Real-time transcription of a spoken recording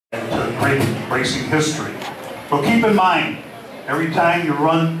into great racing history. But keep in mind, every time you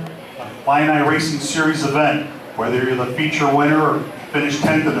run a Illini Racing Series event, whether you're the feature winner or finish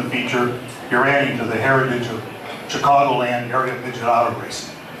 10th in the feature, you're adding to the heritage of Chicagoland area midget auto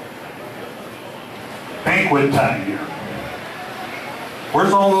racing. Banquet time here.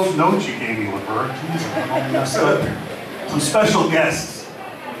 Where's all those notes you gave me, LeBert? Jeez, I'm all messed up here. Some special guests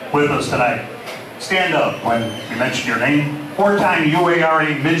with us tonight. Stand up when you mention your name. Four-time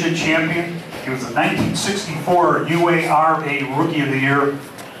UARA midget champion. He was the 1964 UARA Rookie of the Year.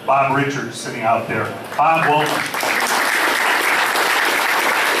 Bob Richards sitting out there. Bob, welcome.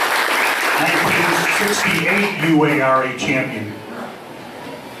 1968 UARA champion.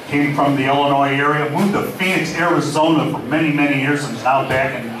 Came from the Illinois area, moved to Phoenix, Arizona for many, many years, and is now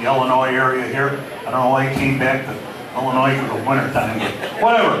back in the Illinois area here. I don't know why he came back to Illinois for the winter time, but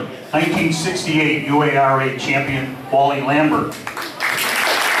whatever. 1968 UARA champion, Wally Lambert.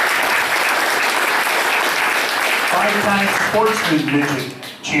 Five-time sportsman midget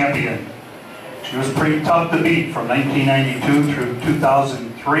champion. She was pretty tough to beat from 1992 through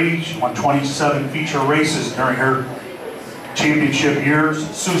 2003. She won 27 feature races during her championship years.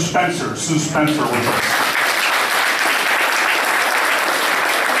 Sue Spencer with us.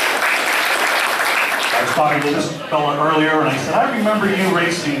 I was talking to this fella earlier and I said, I remember you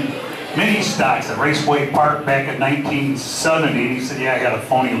racing mini stocks at Raceway Park back in 1970. He said, yeah, I had a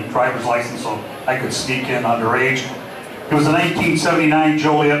phony driver's license so I could sneak in underage. He was a 1979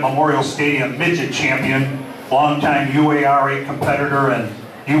 Joliet Memorial Stadium midget champion, longtime UARA competitor and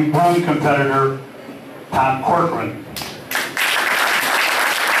U-Broom competitor, Tom Corcoran.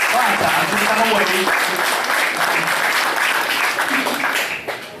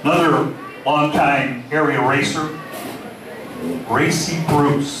 Another longtime area racer, Racy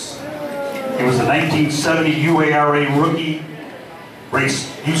Bruce. He was a 1970 UARA rookie, raced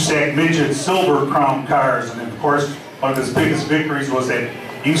USAC midget Silver Crown cars, and of course, one of his biggest victories was that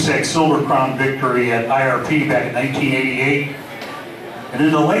USAC Silver Crown victory at IRP back in 1988. And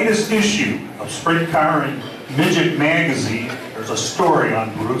in the latest issue of Sprint Car and Midget magazine, there's a story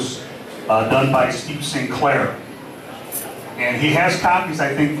on Bruce done by Steve Sinclair. And he has copies,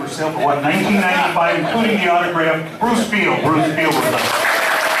 I think, for sale for what, 1995, including the autograph, Bruce Field. Bruce Field was up.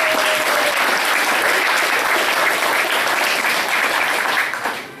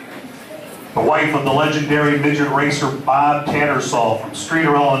 The wife of the legendary midget racer Bob Tattersall from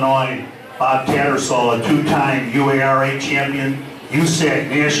Streator, Illinois. Bob Tattersall, a two-time UARA champion, USAC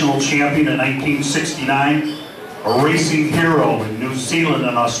national champion in 1969, a racing hero in New Zealand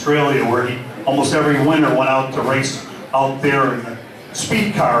and Australia, where he almost every winter went out to race out there in the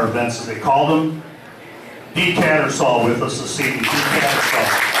speed car events, as they called them. Dee Tattersall with us this evening. Dee Tattersall,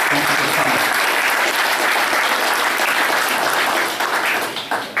 thank you for coming.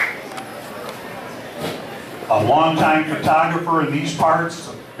 A longtime photographer in these parts,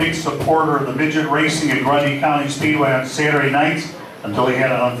 a big supporter of the midget racing at Grundy County Speedway on Saturday nights until he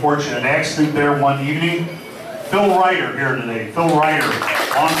had an unfortunate accident there one evening. Phil Ryder here today. Phil Ryder,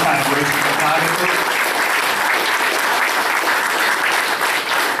 longtime racing photographer.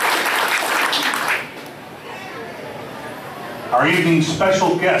 Our evening's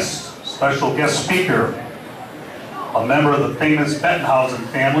special guest speaker, a member of the famous Bettenhausen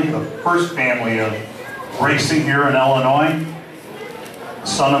family, the first family of racing here in Illinois,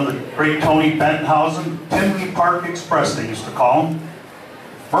 son of the great Tony Bettenhausen, Tinley Park Express they used to call him.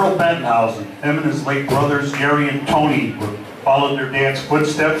 Merle Bettenhausen, him and his late brothers Gary and Tony followed their dad's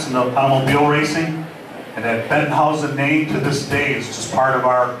footsteps in the automobile racing, and that Bettenhausen name to this day is just part of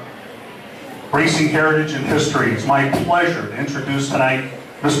our racing heritage and history. It's my pleasure to introduce tonight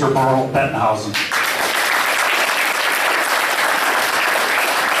Mr. Merle Bettenhausen.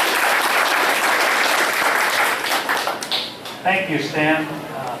 Thank you, Stan.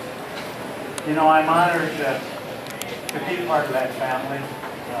 You know, I'm honored to be part of that family.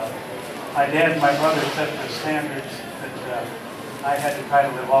 My dad and my brother set the standards that I had to try to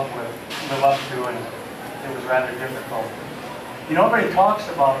live up to, and it was rather difficult. You know, everybody talks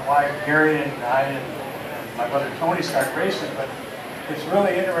about why Gary and I and my brother Tony started racing, but it's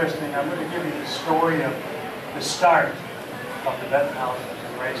really interesting. I'm going to give you the story of the start of the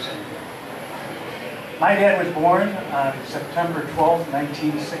Bettenhausens in racing. My dad was born on September 12,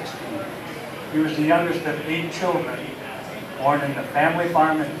 1960. He was the youngest of 8 children, born in the family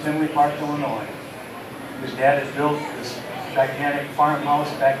farm in Tinley Park, Illinois. His dad had built this gigantic farmhouse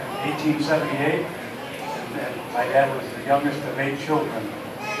back in 1878, and my dad was the youngest of 8 children.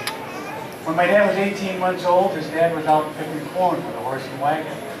 When my dad was 18 months old, his dad was out picking corn with a horse and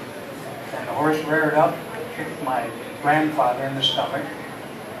wagon. And the horse reared up, kicked my grandfather in the stomach,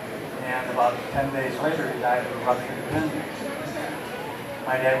 And about 10 days later, he died of a ruptured appendix.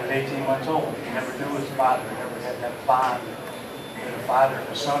 My dad was 18 months old. He never knew his father. He never had that bond that a father and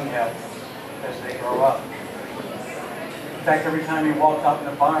a son have as they grow up. In fact, every time he walked out in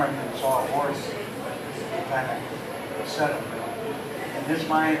the barn and saw a horse, he kind of upset him. In his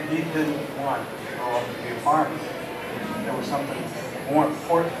mind, he didn't want to grow up to be a farmer. There was something more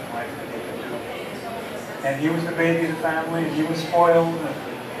important in life that he could do. And he was the baby of the family, and he was spoiled,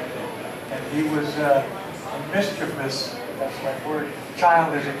 and he was a mischievous, that's the right word,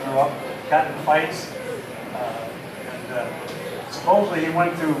 child as he grew up, got in fights. Supposedly he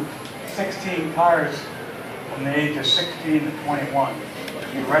went through 16 cars from the age of 16 to 21.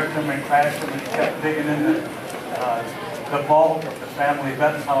 He wrecked them and crashed them and kept digging in the vault of the family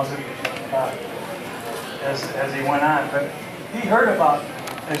Bettenhausen as he went on. But he heard about,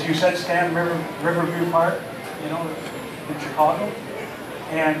 as you said, Stan, Riverview Park, you know, in Chicago.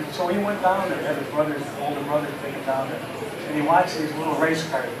 And so he went down there, had his brother's older brother take him down there. And he watched these little race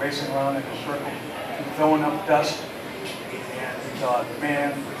cars racing around in a circle and throwing up dust. And he thought,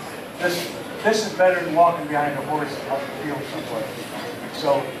 man, this is better than walking behind a horse out in the field someplace.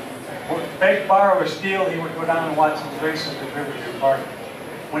 So, beg, borrow, or steal, he would go down and watch these races at Riverview Park.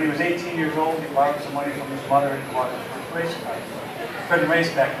 When he was 18 years old, he borrowed some money from his mother and bought his first race car. He couldn't race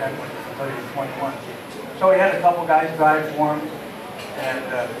back then until he was 21. So he had a couple guys drive for him,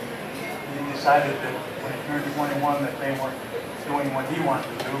 and he decided that when he turned 21 that they weren't doing what he wanted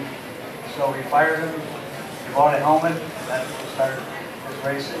to do. So he fired him, he bought a helmet, and that's what started his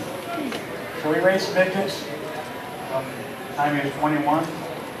racing. So he raced midgets from the time he was 21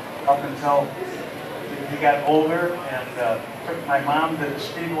 up until he got older, and took my mom to the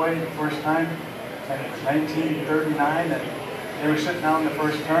Speedway the first time, and it was 1939, and they were sitting down the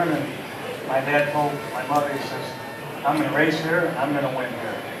first turn, and my dad told my mother, he says, I'm going to race here, and I'm going to win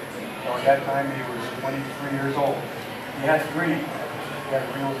here. So at that time, he was 23 years old. He had a dream. He had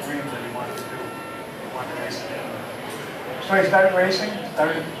a real dream that he wanted to do. He wanted to race again. So he started racing,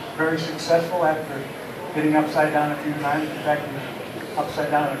 started very successful after getting upside down a few times. In fact, he was upside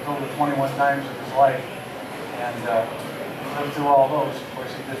down a total of 21 times in his life. And he lived through all those. Of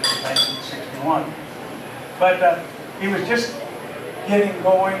course, he did it in 1961. But he was just getting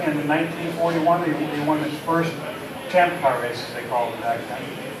going, and in 1941, he won his first champ car race, as they called it back then.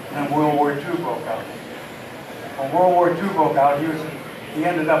 And then World War II broke out. When World War II broke out, he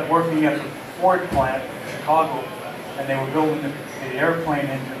ended up working at the Ford plant in Chicago, and they were building the airplane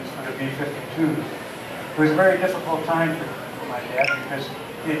engines for the B-52s. It was a very difficult time for my dad because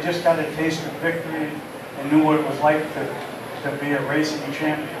he had just got a taste of victory and knew what it was like to be a racing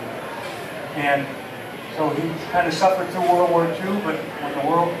champion. And so he kind of suffered through World War II, but when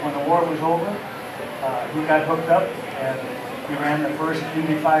the war was over, he got hooked up and he ran the first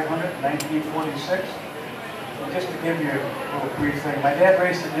Indy 500 in 1946. And just to give you a little brief thing, my dad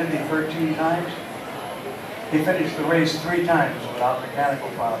raced at Indy 13 times. He finished the race 3 times without mechanical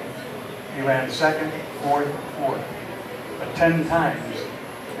problems. He ran second, fourth, and fourth. But 10 times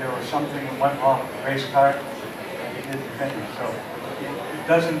there was something that went wrong with the race car and he didn't finish. So it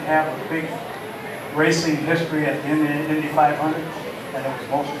doesn't have a big racing history at the Indy 500, and it was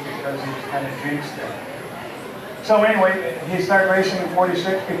mostly because he was kind of jinxed there. So anyway, he started racing in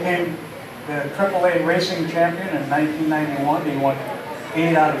 46, became the AAA racing champion in 1991. He won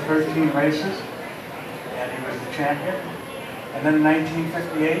 8 out of 13 races, and he was the champion. And then in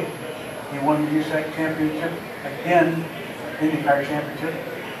 1958, he won the USAC championship, again, IndyCar championship,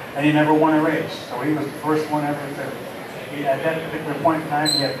 and he never won a race. So he was the first one ever to, at that particular point in time,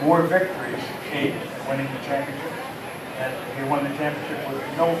 he had more victories, 8, than winning the championship. And he won the championship with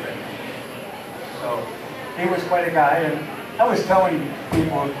no victory. So he was quite a guy, and I was telling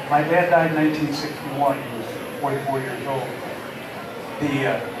people, my dad died in 1961, he was 44 years old.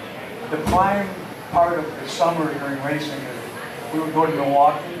 The prime part of the summer during racing is we would go to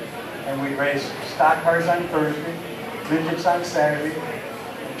Milwaukee and we'd race stock cars on Thursday, midgets on Saturday,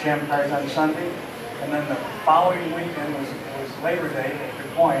 and champ cars on Sunday. And then the following weekend was Labor Day at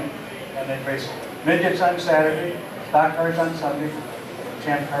Des Moines, and they'd race midgets on Saturday, stock cars on Sunday, and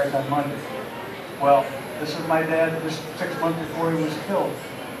champ cars on Monday. Well, this is my dad just 6 months before he was killed.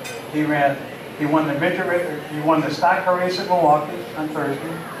 He won the midget race, he won the stock car race at Milwaukee on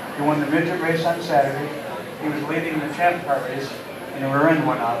Thursday. He won the midget race on Saturday. He was leading the champ car race, and the rear end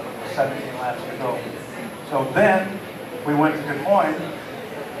went out with 17 laps to go. So then we went to Des Moines,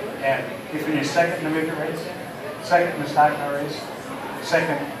 and he finished second in the midget race, second in the stock car race,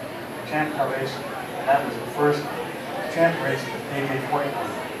 second in the champ car race, and that was the first champ race that AJ Foyt won.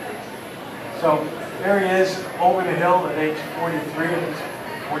 So there he is over the hill at age 43.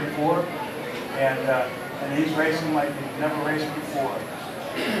 44, and he's racing like he's never raced before.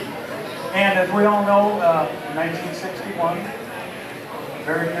 And as we all know, in 1961, a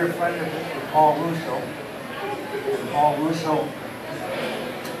very dear friend of his was Paul Russo. And Paul Russo,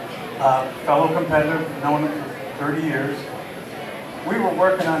 fellow competitor, known him for 30 years. We were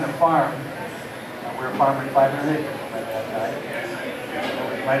working on the farm. We were farming 500 acres when my dad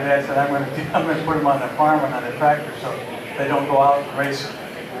died. My dad said, I'm going to put them on the farm and on the tractor so they don't go out and race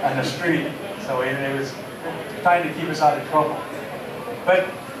on the street. So he was trying to keep us out of trouble. But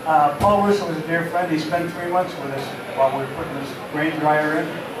Paul Russo was a dear friend. He spent 3 months with us while we were putting this grain dryer in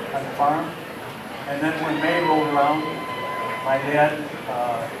on the farm. And then when May rolled around, my dad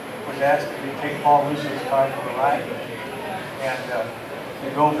was asked if he'd take Paul Russo's car for a ride. And he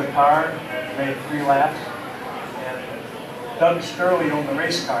drove the car and made 3 laps. And Doug Sterling owned the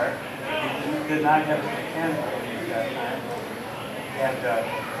race car. He did not have a mechanical at that time. And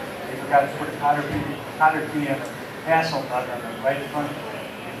he forgot to put a cotter key and a hassle nut on the right front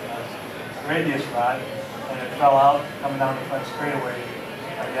radius rod, and it fell out coming down the front straightaway.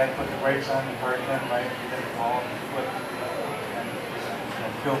 My dad put the brakes on the car again, right, and he hit the wall and flipped, and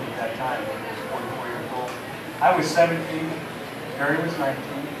was killed at that time. He was 44 years old. I was 17, Gary was 19.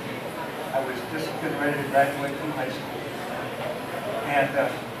 I was just getting ready to graduate from high school. And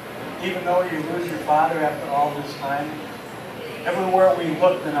even though you lose your father after all this time, everywhere we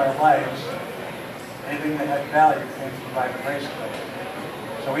looked in our lives, anything that had value came from private racing.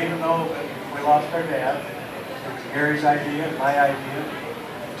 So even though we lost our dad, it was Gary's idea, my idea.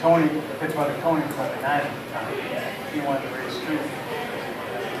 Tony, his brother Tony was on the 9 at the time. He wanted to race too.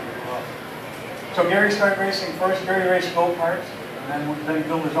 So Gary started racing first. Gary raced go-karts, and then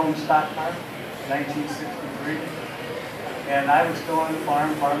built his own stock car in 1963. And I was still on the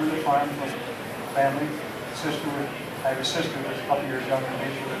farm, farming the farm with family. I have a sister who was a couple years younger than me.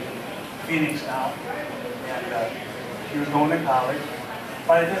 She lives in Phoenix now, and she was going to college.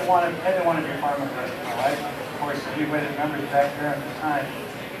 But I didn't want to be a farmer the rest of my life. Of course, anybody that remembers back there at the time,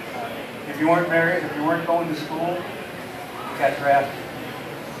 if you weren't married, if you weren't going to school, you got drafted.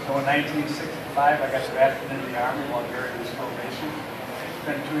 So in 1965, I got drafted into the Army while Gary was still racing.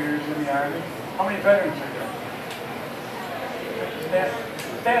 Spent 2 years in the Army. How many veterans are there?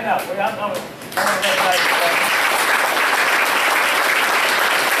 Stand up.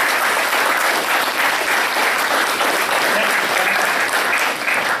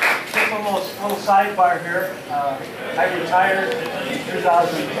 I'm a little sidebar here. I retired in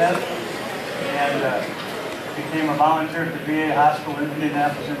 2010 and became a volunteer at the VA hospital in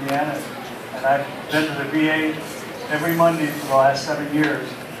Indianapolis, Indiana. And I've been to the VA every Monday for the last 7 years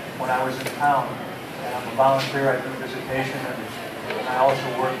when I was in town. And I'm a volunteer. I do visitation, and I also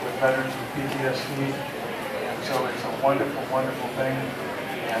work with veterans with PTSD. And so it's a wonderful, wonderful thing.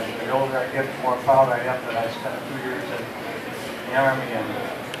 And the older I get, the more proud I am that I spent 2 years in the Army. And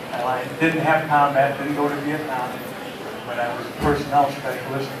I didn't have combat, didn't go to Vietnam, but I was a personnel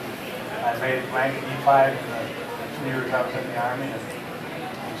specialist. I made rank E5 in the 2 years I was in the Army, and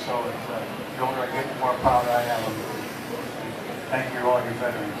so the older I get, the more proud I am. Thank you to all your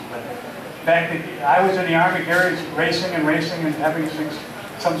veterans. But back I was in the Army. Gary's racing and having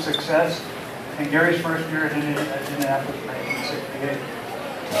some success. And Gary's first year at Indianapolis in 1968.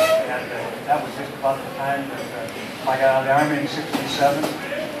 And that was just about the time that I got out of the Army in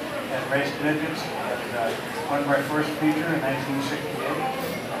 '67. And raced midgets, and won my first feature in 1968,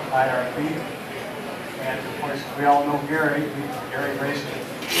 IRP. And of course, we all know Gary. Gary raced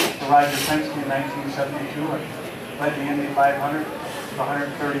for Roger Penske in 1972 and led the Indy 500 for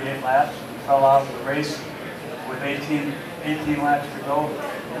 138 laps. And fell out of the race with 18 laps to go.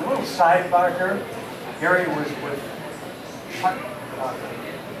 And a little sidebar here, Gary was with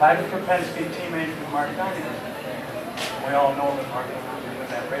Roger Penske teammate with Mark Donovan. We all know that Mark Donovan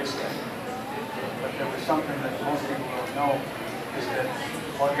that race day. But there was something that most people don't know, is that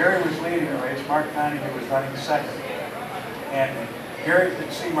while Gary was leading the race, Mark Donahue was running second. And Gary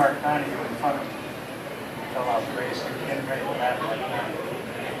could see Mark Donahue in front of him. He fell out of the race. He was getting ready to lap Mark Donahue.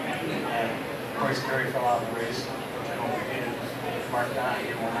 And of course, Gary fell out of the race. And overheated. Mark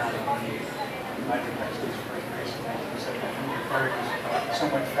Donahue went on to win Roger Penske's first race in 1972. Gary was so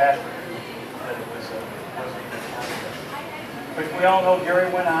much faster that it wasn't even a contest. But we all know Gary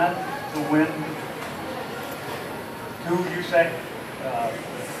went on to win 2 USAC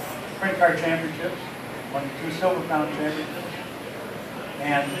sprint car championships, won 2 Silver Crown championships.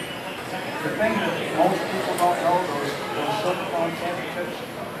 And the thing that most people don't know, those Silver Crown championships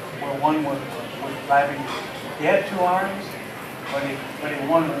were won with driving. He had 2 arms, but he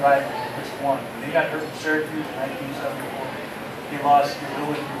won with driving just one. And he got hurt in Syracuse in 1974. He lost the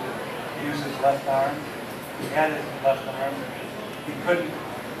ability to use his left arm. He had his left arm. He couldn't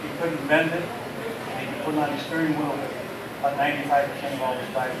bend it. He could put it on the steering wheel, but about 95% of all his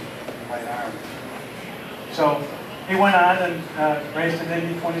driving with the right arm. So he went on and raced in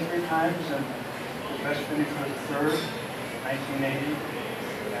Indy 23 times, and his best finish was third, 1980.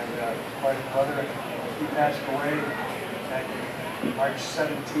 And quite a brother, he passed away back March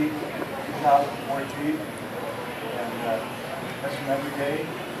 17th, 2014. And that's from every day. He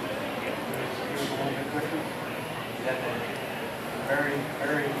was a little bit different. He had a very,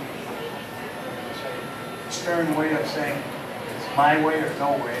 very stern way of saying, it's my way or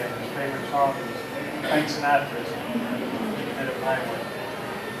no way. And his favorite song was Frank Sinatra's, He Did It My Way.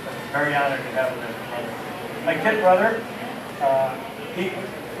 I'm very honored to have him as a brother. My kid brother, he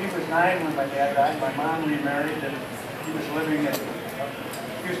was 9 when my dad died. My mom remarried, and he was living in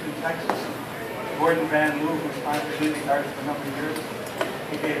Houston, Texas. Gordon Van Loo, who sponsored Indy cars for a number of years,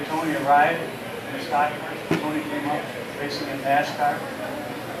 he gave Tony a ride in a stock car. Tony came up racing in NASCAR,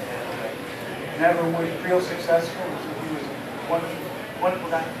 and never was real successful. So he was a wonderful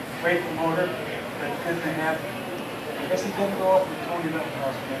guy, great promoter, but didn't have. I guess he didn't grow up with Tony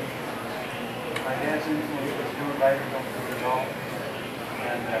Bettenhausen. My dad's influence was do it right or don't do it at all.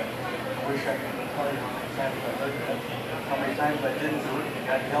 And I wish I could tell you how many times I heard that, how many times I didn't do it and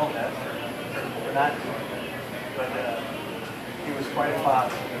got yelled at for not doing it. But he was quite a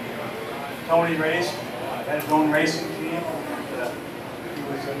father. Tony raced, had his own racing team, and he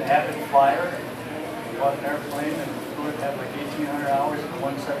was an avid flyer. He bought an airplane and flew it, had like 1,800 hours in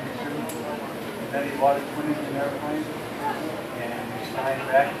 172. And then he bought a twin-engine airplane, and he's flying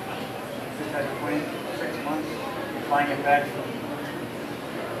back. Just had a plane for 6 months, flying it back from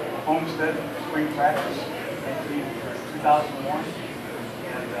Homestead, spring practice, 2001,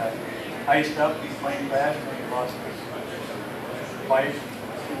 and iced up, his plane crashed, and he lost his wife,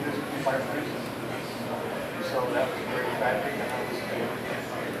 two distant firefighters. So that was very tragic, and I was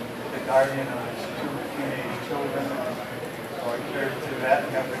the guardian of his 2 teenage children. So I cared to that and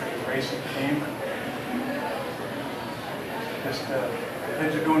got rid of the racing team. Just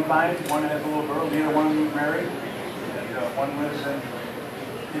kids are doing fine. One has a little girl, neither one of them married, and one lives in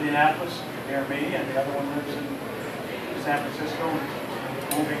Indianapolis near me, and the other one lives in San Francisco,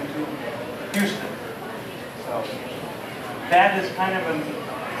 moving to Houston. So that is kind of an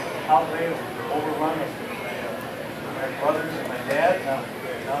outlay of overrun of my brothers and my dad. Now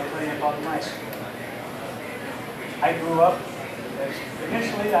I'll tell you about mine. I grew up as,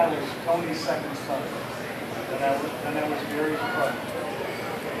 initially I was Tony's second son. Then I was Gary's brother.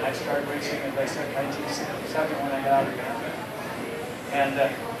 I started racing, as I said, 1967 when I got out of Ghana. And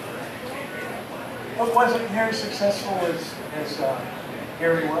what wasn't near as successful as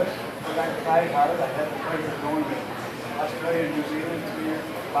Gary was, but I tried hard. I had the pleasure of going to Australia and New Zealand 2 years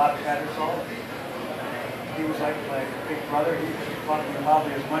with Bob Tattersall. He was like my big brother. He taught me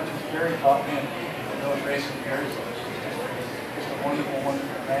probably as much as Gary taught me in those racing years. Just a wonderful,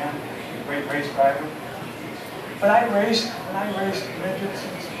 wonderful man, a great race driver. But I raced midgets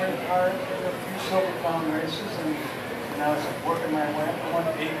and sprint cars and a few Silver Crown races, and I was working my way up. I won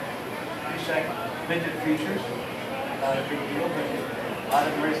 8 USAC midget features. Not a big deal, but a lot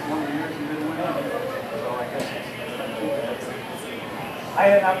of them raced a number of years and didn't win any. So I guess it's too bad. I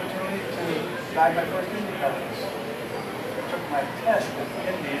had an opportunity to drive my first Indy car race. I took my test at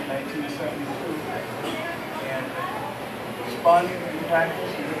Indy in 1972 and spun in practice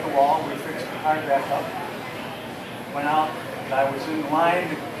and hit the wall. We fixed the car back up. Went out, and I was in line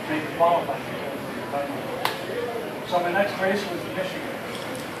to make the qualifying. So my next race was Michigan.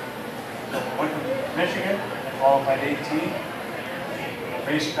 So I went to Michigan, I qualified 18. The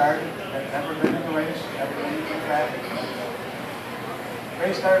race started, I'd never been in a race, never been in traffic. The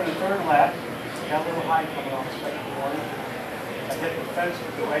race started in the 3rd lap, got a little high coming off the second corner. I hit the fence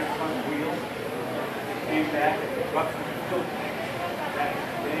with the right front wheel, came back, and ruptured the fuel tank.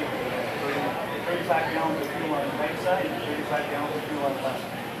 35 gallons of fuel on the right side and 35 gallons of fuel on the left.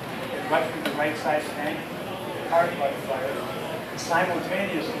 It ruptured the right side tank, the car caught fire.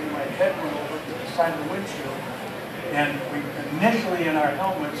 Simultaneously, my head went over to the side of the windshield, and we initially in our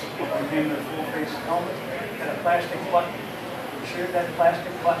helmets, when we came to the full face helmet, had a plastic button. We sheared that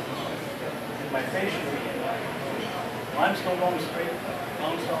plastic button in my face shield. Well, I'm still going straight,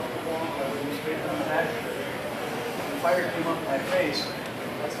 bounced off the wall, going straight on the back. The fire came up my face.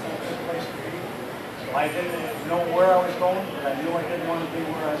 That's not a good place to be. I didn't know where I was going, but I knew I didn't want to be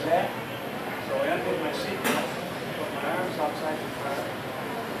where I was at. So I undid my seatbelt, put my arms outside the car,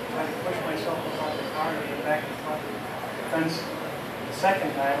 tried to push myself out the car to get back in front of the fence. The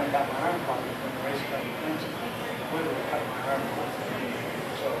second time I got my arm caught when the race got the fence. literally cut my arm off.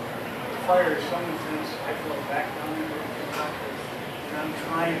 So the fire is so intense, I fell back down into the pocket, and I'm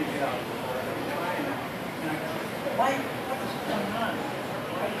trying to get out of the water. I'm trying to, and I go, why? What is going on?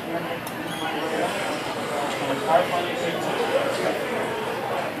 I can't get my way up. So the car finally takes it.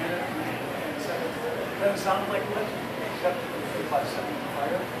 It doesn't sound like much, except for about 7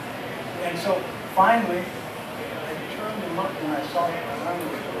 fire. And so finally, I turned and looked and I saw that my arm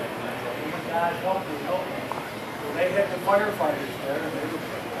was broken. Oh my God, help me, help me. Well, they had the firefighters there and they were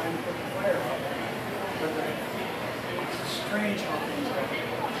trying to put the fire out. But it's strange how things happen.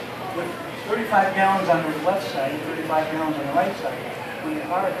 With 35 gallons on the left side and 35 gallons on the right side, when the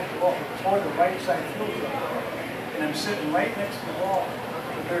car hit the wall, it tore the right side fuel truck. And I'm sitting right next to the wall.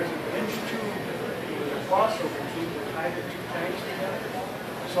 But there's an inch tube with a crossover tube that tied the two tanks together.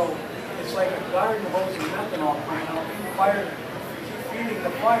 So it's like a garden hose and methanol coming out. Fire, keep feeding the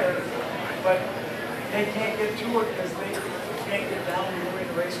fire, but they can't get to it because they can't get down the way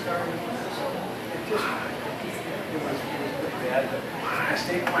the race car is. So it just, it was pretty bad. The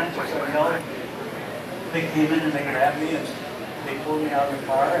state planters I yelled. They came in and they grabbed me and they pulled me out of the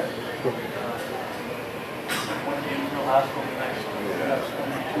car. And, went to the Infield Hospital the next week. I was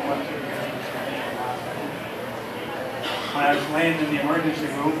spending 2 months in the hospital. When I was laying in the emergency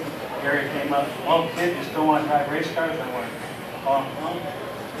room, Gary came up, well, kid, you still want to drive race cars? I went,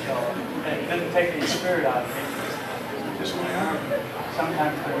 So it didn't take any spirit out of me. Just my arm.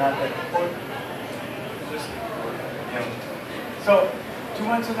 Sometimes they're not that important. Just, So 2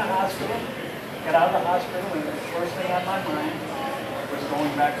 months in the hospital, got out of the hospital, and the first thing on my mind was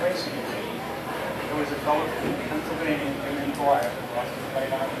going back racing. There was a fellow from Pennsylvania, Jimmy Dwyer, that lost his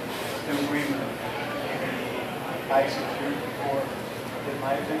right arm. Tim Greenman, maybe 5, 6 years before I did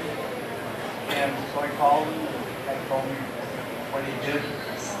my thing. And so I called him, and he told me what he did.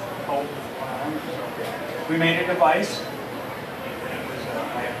 So we made a device. It was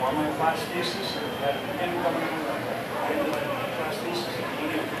I had one of my prosthesis, and it had an incoming prosthesis. It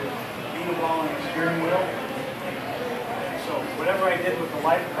went into the uniball and the steering wheel. And so whatever I did with the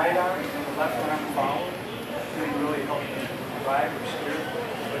right arm and the left arm followed, didn't really help me drive or steer.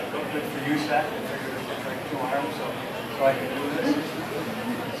 But good for use that. I figured it was like 2 arms, so I could do this.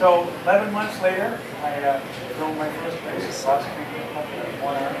 So 11 months later, I drove my first race at Cross Country Company with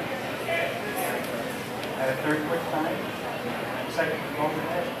 1 arm. I had a 3rd quick time, and 2nd promotion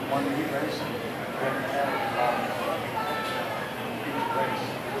race, 1 heat race, and 3.5 each race.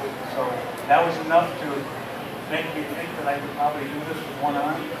 So that was enough to make me think that I could probably do this with 1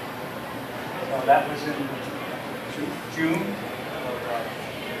 arm. So that was in June of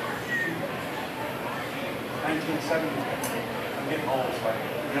 1970. I'm getting old, so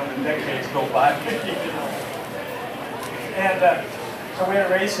the decades go by. And so we had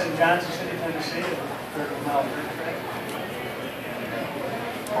a race in Johnson City, Tennessee, a 30-mile dirt track. And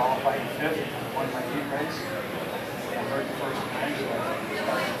qualified 5th, won my heat race. I hurt the first time, so I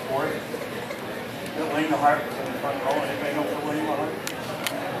started 4th. Bill Engelhart was in the front row. Anybody know Bill Engelhart?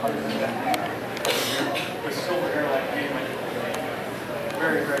 With silver hair like me,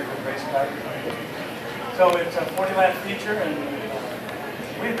 very, very good race car. So it's a 40-lap feature, and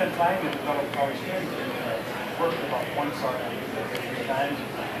we've been trying to develop our steering. We worked about once on it 3 times.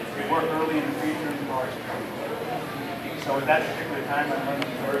 We work early in the feature and the cars. So at that particular time, I'm running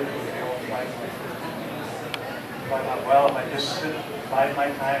 3rd with the old flag. So I thought, well, if I just sit, bide my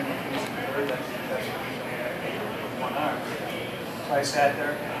time and finish 3rd, that's with 1 arm. So I sat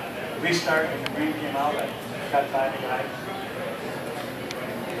there, restart, and the green came out. I got time to drive.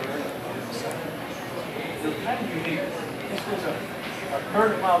 It was kind of unique. This was a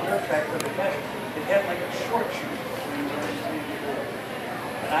 30-mile dirt track, but it had like a short shoot.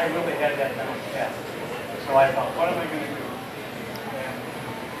 And I really had that down pat. So I thought, what am I going to do?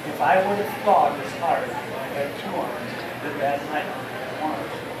 And if I would have thought as hard, I had 2 arms, and did that night,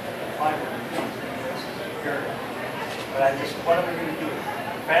 I would have done this period. But I just, what am I going to do?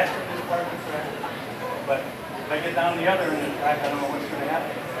 Faster this part of the track, but if I get down the other end of the track, I don't know what's going to happen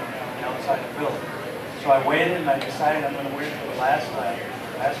on the outside of the building. So I waited and I decided I'm going to wait for the last lap,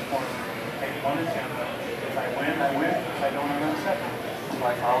 last corner, take 1 attempt. If I win, I win. If I don't, I run 2nd. So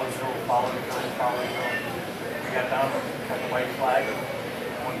I followed the hill, followed the hill, followed the hill. We got down, got the white flag,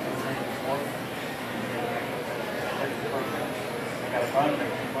 1, 2, 3, 4. I got a run, I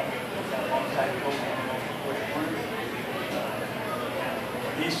got alongside the hill, which corner.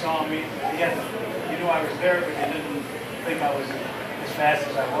 He saw me, he knew I was there, but he didn't think I was as fast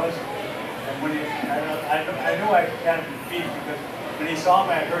as I was. And when I knew I had him beat because when he saw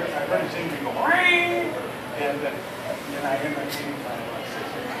me, I heard his engine go, ring! And I hit my team by about 6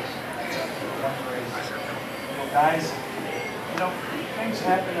 inches. One race. guys, you know, things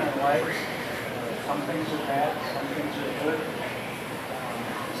happen in our lives. Some things are bad, some things are good.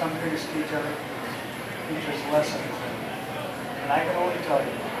 Some things teach us lessons. And I can only tell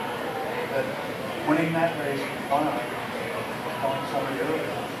you that winning that race with one arm, telling somebody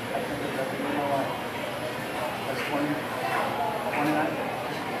earlier, I think it's every day of my life. That's 29,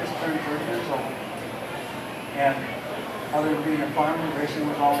 just turned 30 years old. And other than being a farmer, racing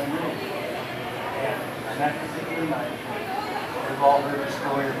was all I knew. And on that particular night, we've all heard the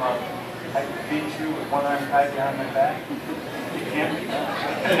story about I could beat you with one arm tied behind my back. You can't beat that.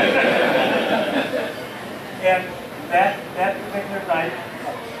 And that particular night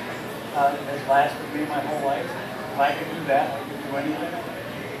has lasted me my whole life. If I could do that, I could do anything.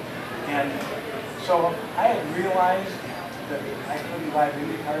 And so I had realized that I couldn't drive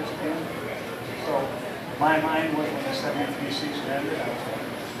Indy cars again. So my mind was when the 73 season ended, I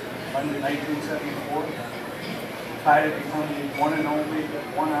was in 1974. Try to become the one and only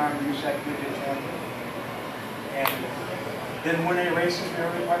one-arm USAC Midget champion. And didn't win any races in the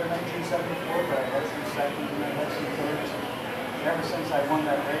early part of 1974, but I had some seconds and I had some thirds. Ever since I won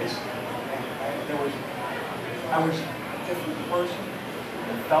that race, I was a different person,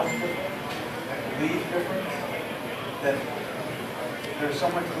 that felt different, that believed different, that there's so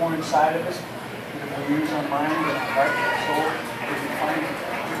much more inside of us that if we use our mind and our heart and our soul, we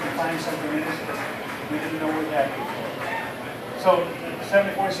can find something in us that we didn't know we had before. So the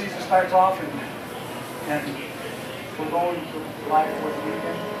 74 season starts off and we're going to July 4th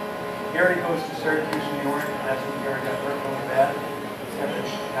weekend. Gary goes to Syracuse, New York. That's when Gary got hurt really bad.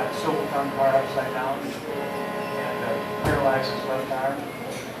 Got a silver tongue bar upside down and paralyzed his left arm.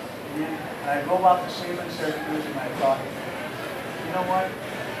 And I go out to see him in Syracuse and I thought, you know what?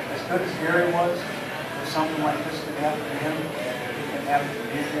 As good as Gary was, if something like this could happen to him, it can happen to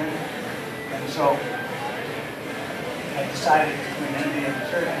me again. And so I decided between Indy and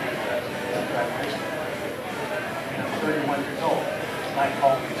Syracuse that I drive racing. And I'm 31 years old. I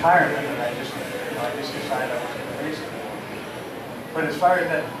called retirement and I just decided I was going to race. But as far as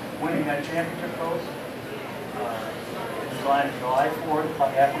that winning that championship goes, in July 4th,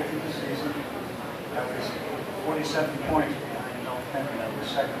 about halfway through the season, I was 47 points behind Bill Penn, and I was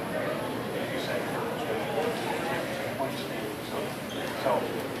second. So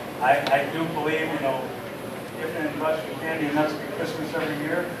I do believe, you know, if and bust you candy and nuts be Christmas every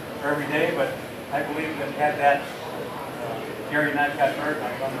year or every day, but I believe that had that Gary not got hurt,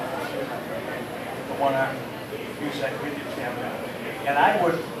 I'd run the whole season. The one-arm USAC Midget champion. And I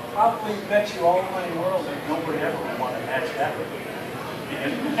would probably bet you all the money in the world that nobody ever would want to match that with me.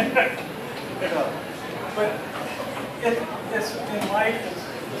 But it's in life,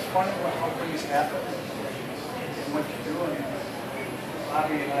 it's funny how things happen and what you do. And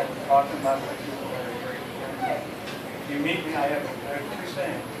Bobby and I were talking about what you do. If you meet me, I have two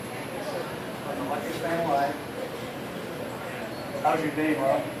sayings. I'm the luckiest man alive. How's your day,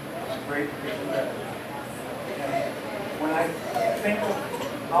 Merle? It's great to get better. And when I think of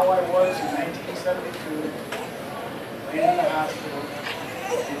how I was in 1972, laying in the hospital,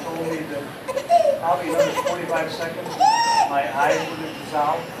 they told me that probably another 45 seconds, my eyes would have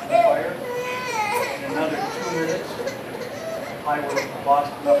dissolved in fire. In another 2 minutes, I would have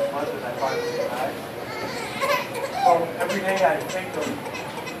lost enough blood that I probably would have died. So every day I think of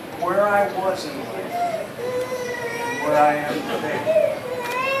where I was in life and where I am today.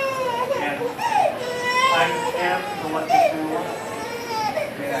 And I am the luckiest man alive.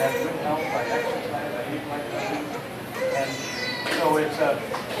 I mean, I have good health, I exercise, I eat like I do. And so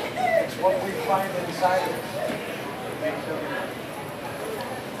it's what we find inside of us that makes everything.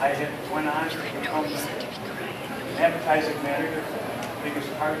 I went on to become an advertising manager for the biggest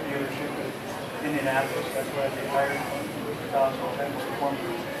car dealership in Indianapolis. That's where I retired from 2010, was performed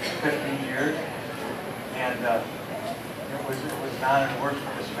for 15 years. And it was an honor to work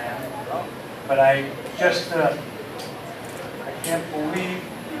for this man. But I just, I can't believe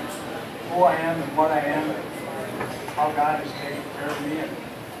who I am and what I am, and how God has taken care of me and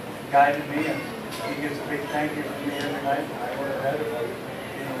guided me, and He gives a big thank you for me every night when I go to bed about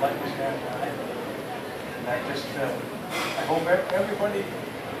being the luckiest man alive. And I just, I hope everybody,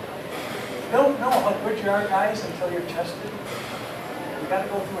 don't know how good you are, guys, until you're tested. You got to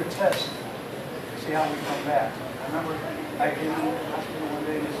go through a test to see how we come back. I remember I came in the hospital one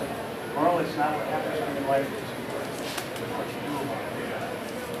day and he said, Merle, it's not what happens in your life, it's what you do about it.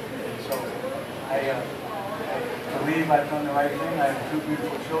 And so I believe I've done the right thing. I have 2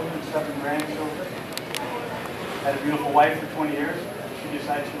 beautiful children, 7 grandchildren. I had a beautiful wife for 20 years. She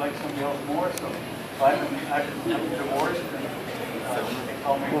decided she liked somebody else more, so I've been divorced, and they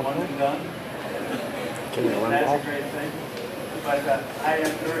call me one and done. And that's a great thing. But I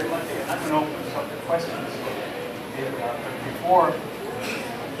am very lucky. I'm going to open some questions. But before,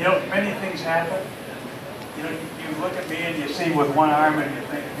 you know, many things happen. You know, you look at me and you see with one arm and you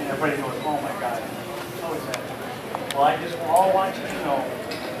think, and everybody goes, oh my God, how is that? Well, I just all want you to know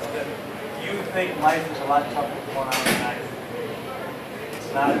that you think life is a lot tougher with one arm than I do.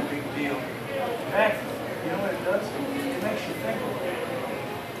 It's not a big deal. In fact, you know what it does? It makes you think a little.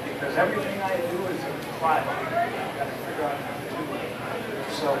 Because everything I do is a trial. I've got to figure out how to do it.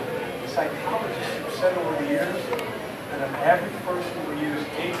 So psychologists have said over the years that an average person will use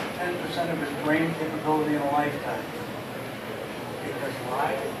 8 to 10% of his brain capability in a lifetime. Because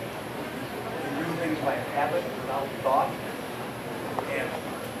why? They do things by habit without thought. And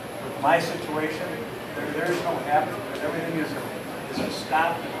with my situation, there is no habit, because everything is a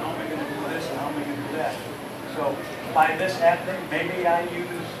stop, and how am I going to do this, and how am I going to do that? So by this happening, maybe I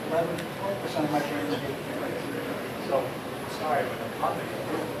use 11 to 12% of my brain capability. So, sorry, but I'm probably a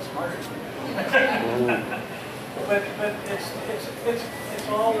little bit smarter than you. But it's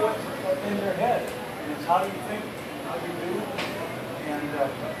all what's in your head, and it's how you think, how you do, and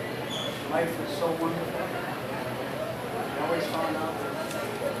life is so wonderful. I always found out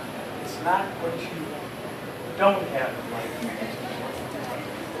that it's not what you don't have in life,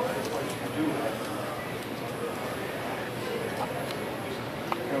 it's what you do have.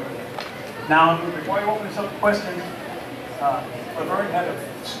 Now, before I open this up to questions, Laverne had a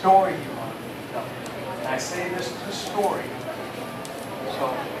story he wanted to tell. And I say this is a story.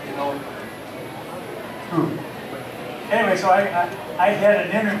 So, you know, true. Anyway, so I had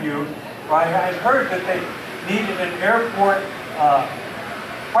an interview where I heard that they needed an airport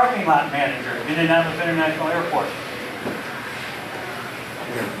parking lot manager in Indianapolis International Airport.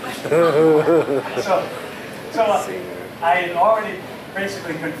 So I had already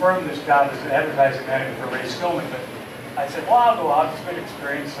basically confirmed this job as an advertising manager for Ray Stillman, but I said, well, I'll go out, it's a good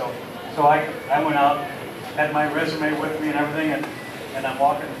experience. So I went out, had my resume with me and everything, and I'm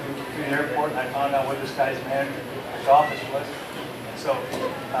walking through the airport, and I found out what this guy's manager, his office was. And so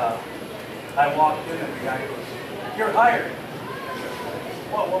I walked in, and the guy goes, you're hired. I said,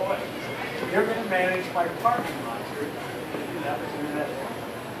 what? You're going to manage my parking lot here. I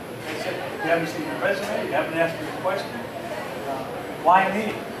said, you haven't seen the resume, you haven't asked me a question. Why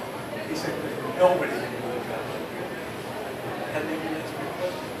me? He said, nobody can do the job. And they didn't answer my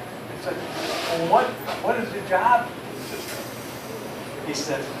question. I said, well, what is the job? He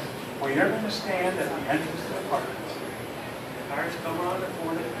said, well, you're going to stand at the entrance to the parking lot. The cars come around the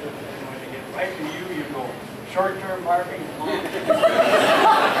corner, and when they get right to you, you go short-term parking.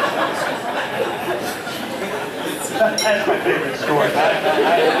 That's my favorite story.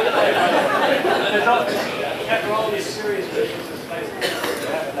 After all these serious businesses, it's nice to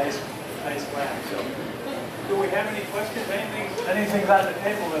have a nice laugh. So, do we have any questions? Anything's on the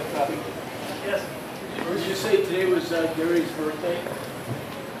table that, yes? Or did you say today was Gary's birthday?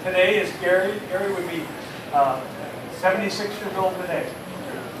 Today is Gary. Gary would be 76 years old today.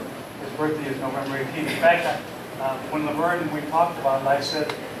 His birthday is November 18th. In fact, when Laverne and we talked about it, I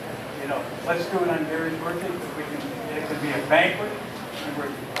said, you know, let's do it on Gary's birthday, because it could be a banquet and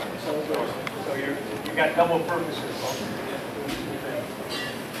birthday party. So you got double purposes.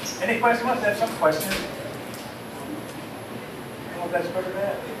 Any questions? Let's have some questions. I don't know if that's good or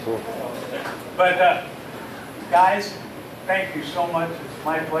bad. But guys, thank you so much. It's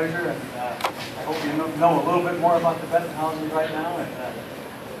my pleasure, and I hope you know a little bit more about the Bettenhausens right now. And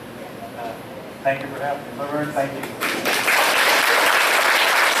thank you for having me. Laverne, thank you.